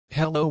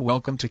Hello,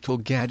 welcome to Cool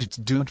Gadgets.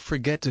 Don't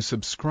forget to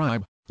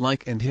subscribe,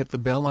 like and hit the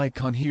bell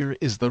icon. Here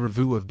is the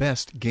review of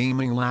Best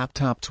Gaming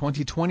Laptop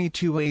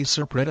 2022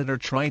 Acer Predator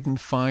Triton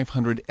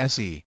 500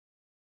 SE.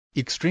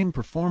 Extreme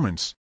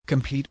performance.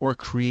 Compete or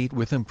create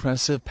with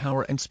impressive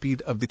power and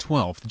speed of the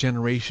 12th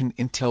generation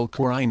Intel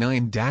Core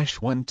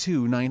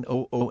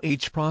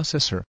i9-12900H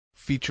processor,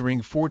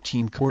 featuring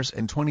 14 cores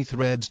and 20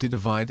 threads to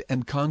divide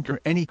and conquer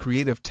any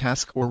creative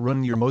task or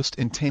run your most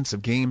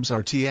intensive games.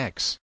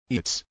 RTX,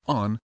 it's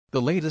on.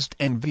 The latest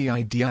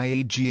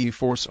NVIDIA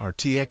GeForce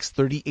RTX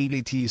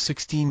 3080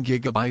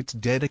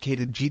 16GB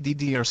dedicated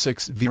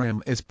GDDR6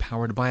 VRAM is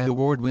powered by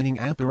award-winning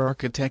Acer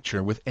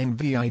architecture with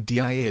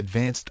NVIDIA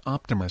Advanced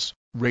Optimus,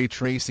 ray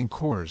tracing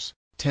cores,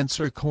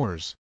 tensor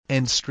cores,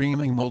 and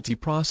streaming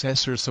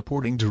multiprocessor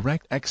supporting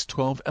DirectX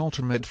 12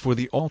 Ultimate for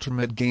the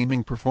ultimate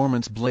gaming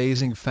performance.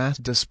 Blazing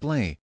fast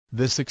display.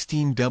 The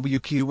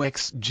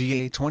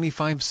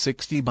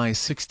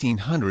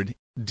 16WQXGA2560x1600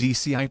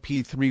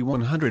 DCI-P3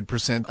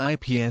 100%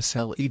 IPS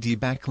LED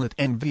backlit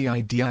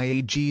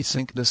NVIDIA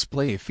G-Sync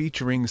display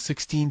featuring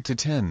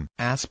 16:10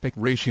 aspect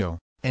ratio,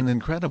 an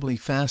incredibly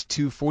fast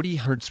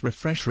 240Hz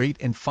refresh rate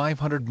and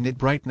 500 nit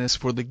brightness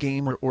for the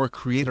gamer or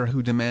creator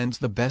who demands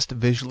the best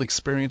visual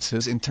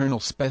experiences. Internal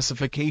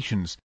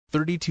specifications: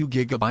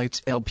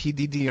 32GB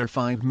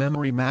LPDDR5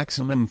 memory,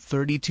 maximum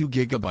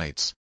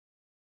 32GB.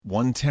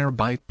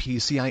 1TB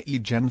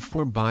PCIe Gen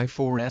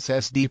 4x4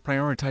 SSD.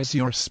 Prioritize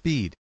your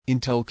speed.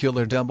 Intel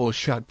Killer Double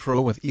Shot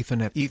Pro with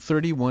Ethernet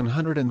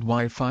E3100 and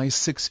Wi-Fi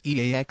 6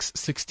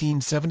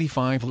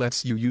 EAX1675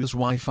 lets you use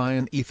Wi-Fi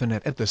and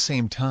Ethernet at the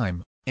same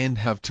time, and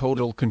have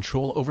total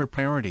control over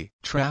priority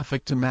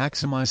traffic to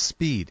maximize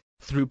speed,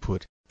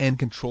 throughput, and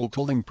control.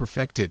 Cooling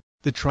perfected.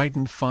 The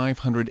Triton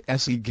 500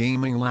 SE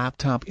gaming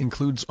laptop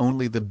includes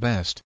only the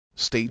best,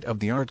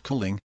 state-of-the-art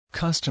cooling,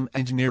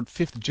 custom-engineered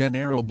 5th-gen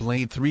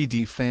AeroBlade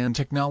 3D fan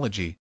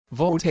technology,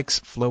 Vortex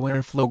flow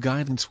airflow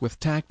guidance with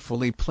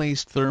tactfully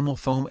placed thermal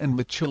foam and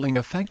with chilling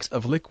effects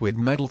of liquid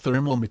metal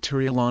thermal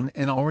material on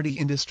an already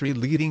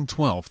industry-leading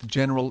 12th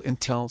General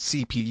Intel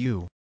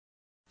CPU.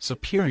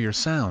 Superior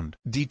sound.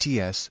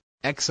 DTS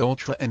X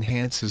Ultra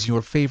enhances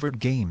your favorite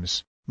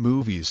games,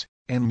 movies,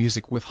 and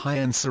music with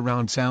high-end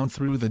surround sound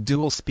through the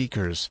dual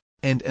speakers,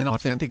 and an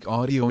authentic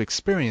audio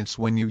experience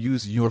when you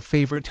use your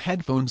favorite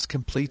headphones.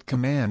 Complete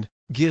command.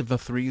 Give the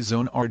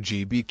 3-zone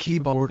RGB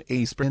keyboard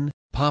a spin.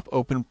 Pop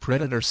open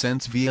Predator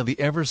Sense via the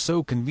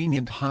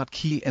ever-so-convenient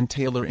hotkey and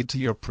tailor it to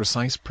your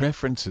precise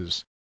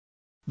preferences.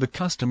 The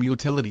custom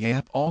utility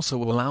app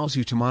also allows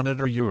you to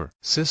monitor your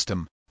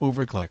system,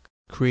 overclock,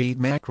 create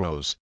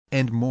macros,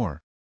 and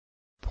more.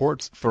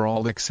 Ports for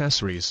all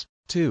accessories: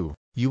 2,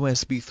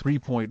 USB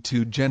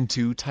 3.2 Gen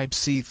 2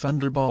 Type-C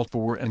Thunderbolt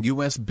 4 and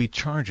USB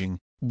charging,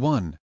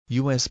 1,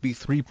 USB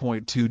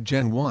 3.2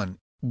 Gen 1,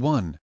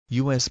 1,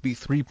 USB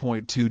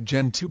 3.2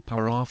 Gen 2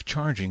 power-off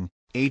charging,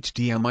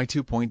 HDMI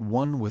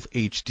 2.1 with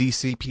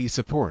HDCP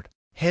support,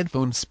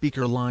 headphone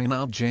speaker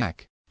line-out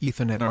jack,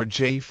 Ethernet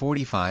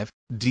RJ45,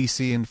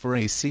 DC and for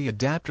AC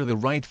adapter. The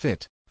right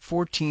fit,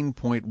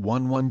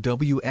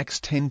 14.11W x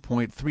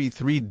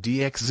 10.33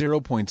 DX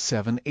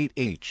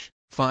 0.78H,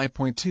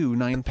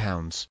 5.29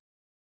 pounds.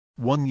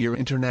 1-year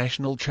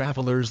International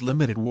Travelers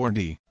Limited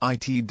Warranty.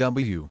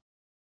 ITW.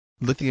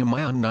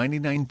 Lithium-ion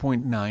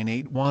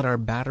 99.98 watt-hour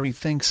battery.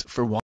 Thanks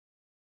for watching.